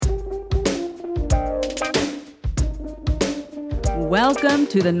Welcome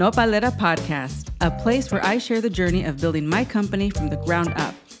to the Nopalera Podcast, a place where I share the journey of building my company from the ground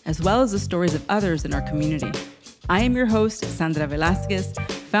up, as well as the stories of others in our community. I am your host, Sandra Velasquez,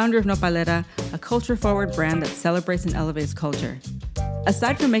 founder of Nopalera, a culture-forward brand that celebrates and elevates culture.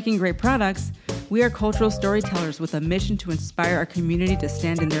 Aside from making great products, we are cultural storytellers with a mission to inspire our community to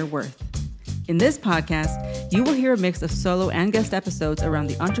stand in their worth. In this podcast, you will hear a mix of solo and guest episodes around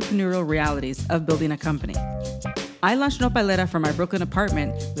the entrepreneurial realities of building a company. I launched Nopalera from my Brooklyn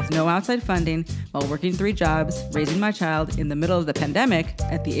apartment with no outside funding while working 3 jobs, raising my child in the middle of the pandemic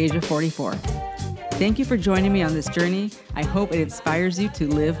at the age of 44. Thank you for joining me on this journey. I hope it inspires you to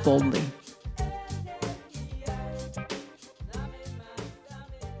live boldly.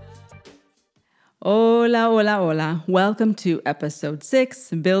 Hola, hola, hola. Welcome to episode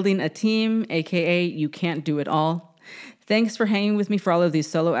 6, Building a Team, aka You Can't Do It All. Thanks for hanging with me for all of these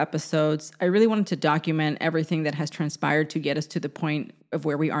solo episodes. I really wanted to document everything that has transpired to get us to the point of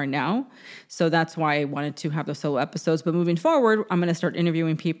where we are now. So that's why I wanted to have those solo episodes. But moving forward, I'm going to start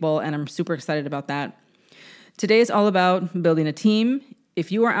interviewing people, and I'm super excited about that. Today is all about building a team.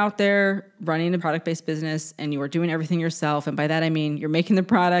 If you are out there running a product-based business and you are doing everything yourself, and by that I mean you're making the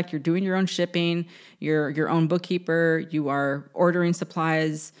product, you're doing your own shipping, you're your own bookkeeper, you are ordering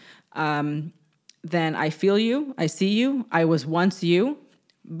supplies, then I feel you, I see you, I was once you.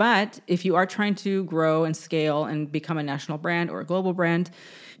 But if you are trying to grow and scale and become a national brand or a global brand,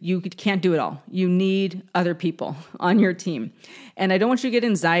 you can't do it all. You need other people on your team. And I don't want you to get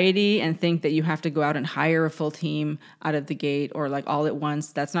anxiety and think that you have to go out and hire a full team out of the gate or like all at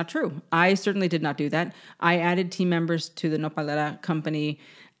once. That's not true. I certainly did not do that. I added team members to the Nopalera company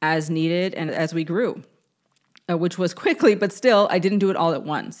as needed and as we grew, which was quickly, but still, I didn't do it all at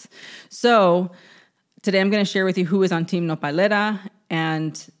once. So today I'm going to share with you who is on Team Nopalera,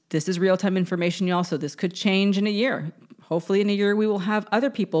 and this is real-time information, y'all, so this could change in a year. Hopefully in a year, we will have other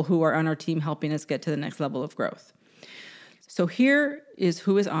people who are on our team helping us get to the next level of growth. So here is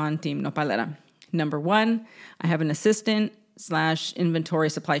who is on Team Nopalera. Number 1, I have an assistant/inventory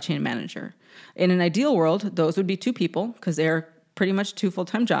supply chain manager. In an ideal world, those would be 2 people because they're pretty much 2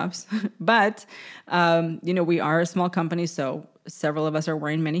 full-time jobs. But, we are a small company, so several of us are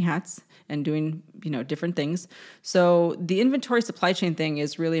wearing many hats and doing, different things. So the inventory supply chain thing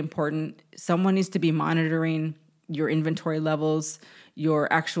is really important. Someone needs to be monitoring your inventory levels, your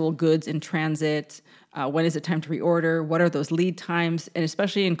actual goods in transit. When is it time to reorder? What are those lead times? And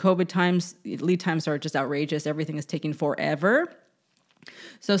especially in COVID times, lead times are just outrageous. Everything is taking forever.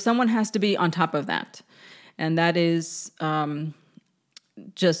 So someone has to be on top of that. And that is it's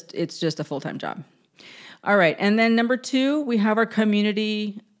just a full-time job. All right. And then number 2, we have our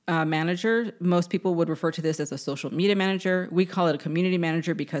community manager. Most people would refer to this as a social media manager. We call it a community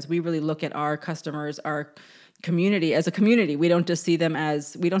manager because we really look at our customers, our community as a community. We don't just see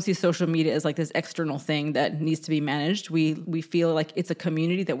we don't see social media as like this external thing that needs to be managed. We feel like it's a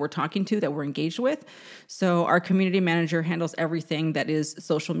community that we're talking to, that we're engaged with. So our community manager handles everything that is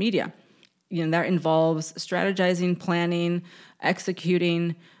social media. That involves strategizing, planning,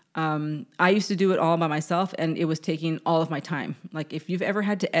 executing. I used to do it all by myself, and it was taking all of my time. Like if you've ever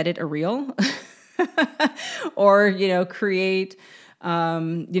had to edit a reel or, create,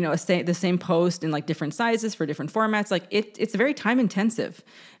 the same post in like different sizes for different formats, like it's very time intensive.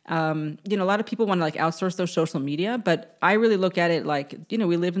 A lot of people want to like outsource their social media, but I really look at it like,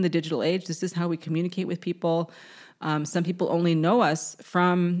 we live in the digital age. This is how we communicate with people. Some people only know us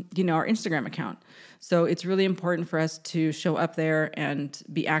from, our Instagram account. So it's really important for us to show up there and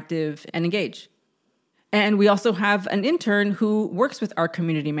be active and engage. And we also have an intern who works with our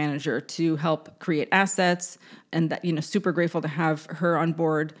community manager to help create assets, and that, super grateful to have her on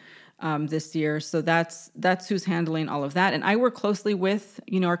board this year. So that's who's handling all of that. And I work closely with,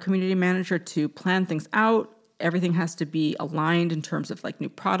 our community manager to plan things out. Everything has to be aligned in terms of like new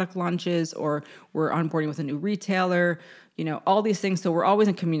product launches, or we're onboarding with a new retailer, all these things. So we're always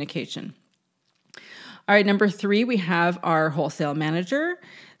in communication. All right, number 3, we have our wholesale manager.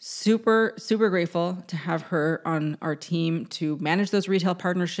 Super, super grateful to have her on our team to manage those retail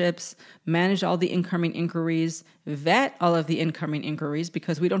partnerships, manage all the incoming inquiries, vet all of the incoming inquiries,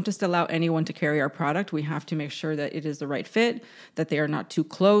 because we don't just allow anyone to carry our product. We have to make sure that it is the right fit, that they are not too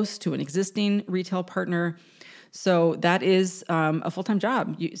close to an existing retail partner. So that is a full-time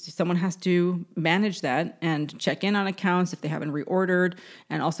job. Someone has to manage that and check in on accounts if they haven't reordered,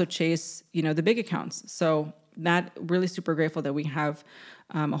 and also chase, the big accounts. So that really super grateful that we have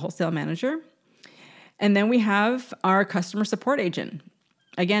a wholesale manager. And then we have our customer support agent.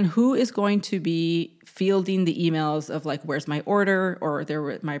 Again, who is going to be fielding the emails of like, where's my order, or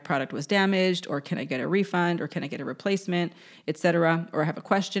my product was damaged, or can I get a refund, or can I get a replacement, etc., or I have a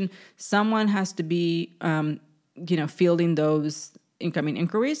question. Someone has to be, fielding those incoming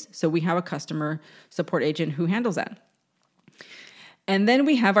inquiries. So we have a customer support agent who handles that. And then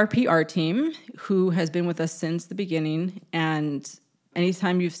we have our PR team who has been with us since the beginning. And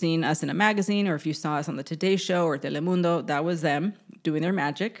anytime you've seen us in a magazine, or if you saw us on the Today Show or Telemundo, that was them doing their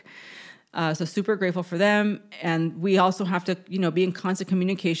magic. So super grateful for them. And we also have to, be in constant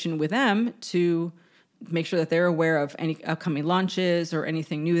communication with them to make sure that they're aware of any upcoming launches or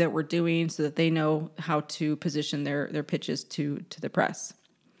anything new that we're doing, so that they know how to position their pitches to the press.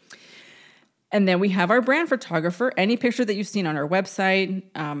 And then we have our brand photographer. Any picture that you've seen on our website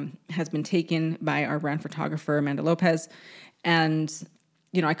has been taken by our brand photographer, Amanda Lopez. And,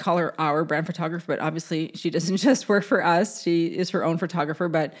 I call her our brand photographer, but obviously she doesn't just work for us. She is her own photographer,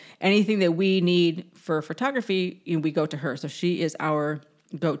 but anything that we need for photography, we go to her. So she is our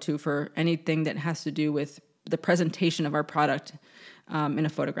go-to for anything that has to do with the presentation of our product in a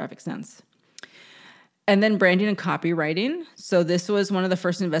photographic sense. And then branding and copywriting. So this was one of the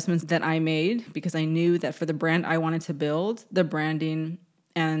first investments that I made, because I knew that for the brand I wanted to build, the branding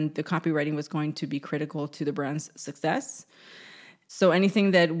and the copywriting was going to be critical to the brand's success. So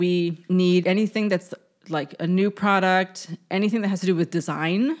anything that we need, anything that's like a new product, anything that has to do with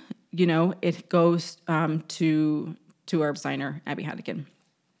design, it goes to our designer, Abby Hannigan.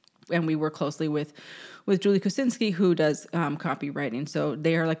 And we work closely with Julie Kucinski, who does copywriting. So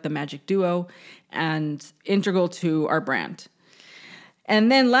they are like the magic duo and integral to our brand. And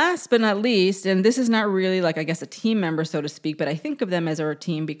then last but not least, and this is not really like, I guess, a team member, so to speak, but I think of them as our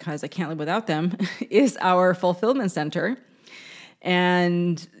team because I can't live without them, is our fulfillment center.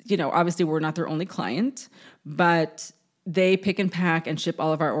 And, obviously we're not their only client, but they pick and pack and ship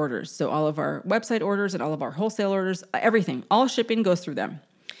all of our orders. So all of our website orders and all of our wholesale orders, everything, all shipping goes through them.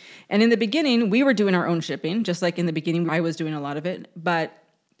 And in the beginning, we were doing our own shipping, just like in the beginning, I was doing a lot of it, but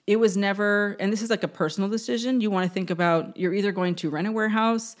it was never, and this is like a personal decision. You want to think about, you're either going to rent a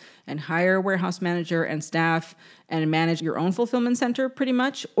warehouse and hire a warehouse manager and staff and manage your own fulfillment center pretty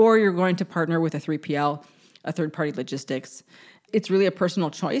much, or you're going to partner with a 3PL, a third-party logistics. It's really a personal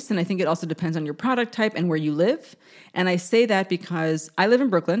choice, and I think it also depends on your product type and where you live. And I say that because I live in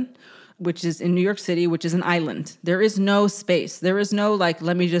Brooklyn, which is in New York City, which is an island. There is no space. There is no like,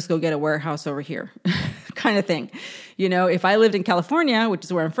 let me just go get a warehouse over here kind of thing. If I lived in California, which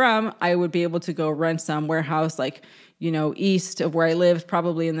is where I'm from, I would be able to go rent some warehouse like, east of where I lived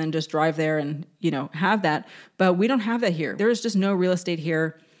probably, and then just drive there and, have that. But we don't have that here. There is just no real estate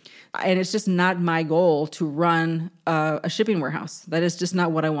here. And it's just not my goal to run a shipping warehouse. That is just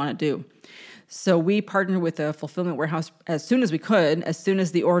not what I want to do. So we partnered with a fulfillment warehouse as soon as we could, as soon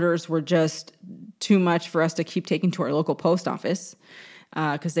as the orders were just too much for us to keep taking to our local post office,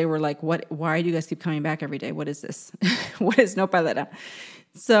 because they were like, why do you guys keep coming back every day? What is this? What is Nopalera?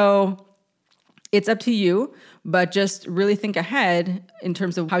 So it's up to you, but just really think ahead in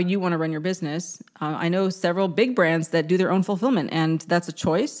terms of how you want to run your business. I know several big brands that do their own fulfillment, and that's a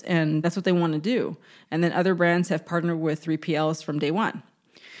choice, and that's what they want to do. And then other brands have partnered with 3PLs from day one.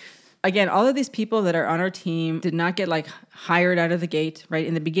 Again, all of these people that are on our team did not get like hired out of the gate, right?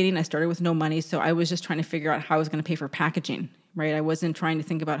 In the beginning, I started with no money, so I was just trying to figure out how I was going to pay for packaging, right? I wasn't trying to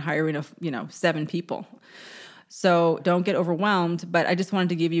think about hiring 7 people. So don't get overwhelmed, but I just wanted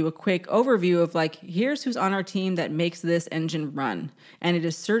to give you a quick overview of like, here's who's on our team that makes this engine run. And it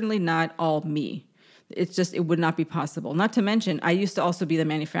is certainly not all me. It's just, it would not be possible. Not to mention, I used to also be the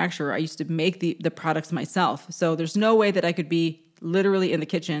manufacturer. I used to make the products myself. So there's no way that I could be literally in the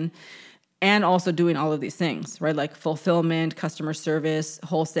kitchen and also doing all of these things, right? Like fulfillment, customer service,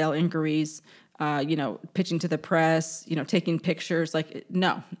 wholesale inquiries, pitching to the press, taking pictures. Like,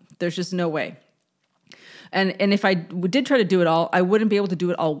 no, there's just no way. And if I did try to do it all, I wouldn't be able to do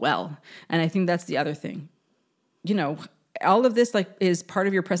it all well. And I think that's the other thing. All of this is part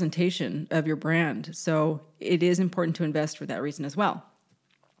of your presentation of your brand. So it is important to invest for that reason as well.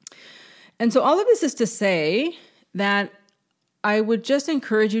 And so all of this is to say that I would just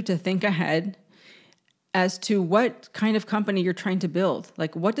encourage you to think ahead as to what kind of company you're trying to build.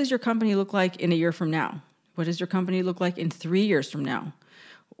 Like, what does your company look like in a year from now? What does your company look like in 3 years from now?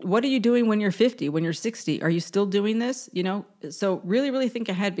 What are you doing when you're 50, when you're 60? Are you still doing this? So really, really think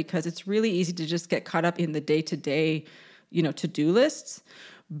ahead, because it's really easy to just get caught up in the day-to-day, to-do lists.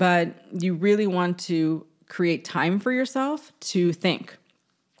 But you really want to create time for yourself to think.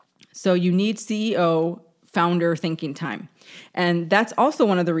 So you need CEO founder thinking time. And that's also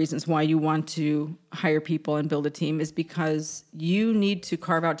one of the reasons why you want to hire people and build a team, is because you need to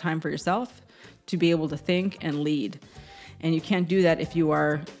carve out time for yourself to be able to think and lead. And you can't do that if you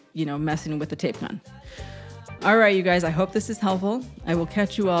are, messing with the tape gun. All right, you guys, I hope this is helpful. I will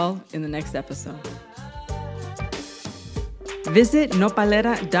catch you all in the next episode. Visit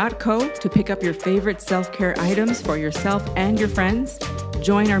nopalera.co to pick up your favorite self-care items for yourself and your friends.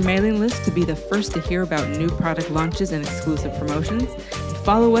 Join our mailing list to be the first to hear about new product launches and exclusive promotions.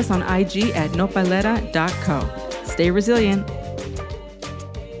 Follow us on IG at nopalera.co. Stay resilient.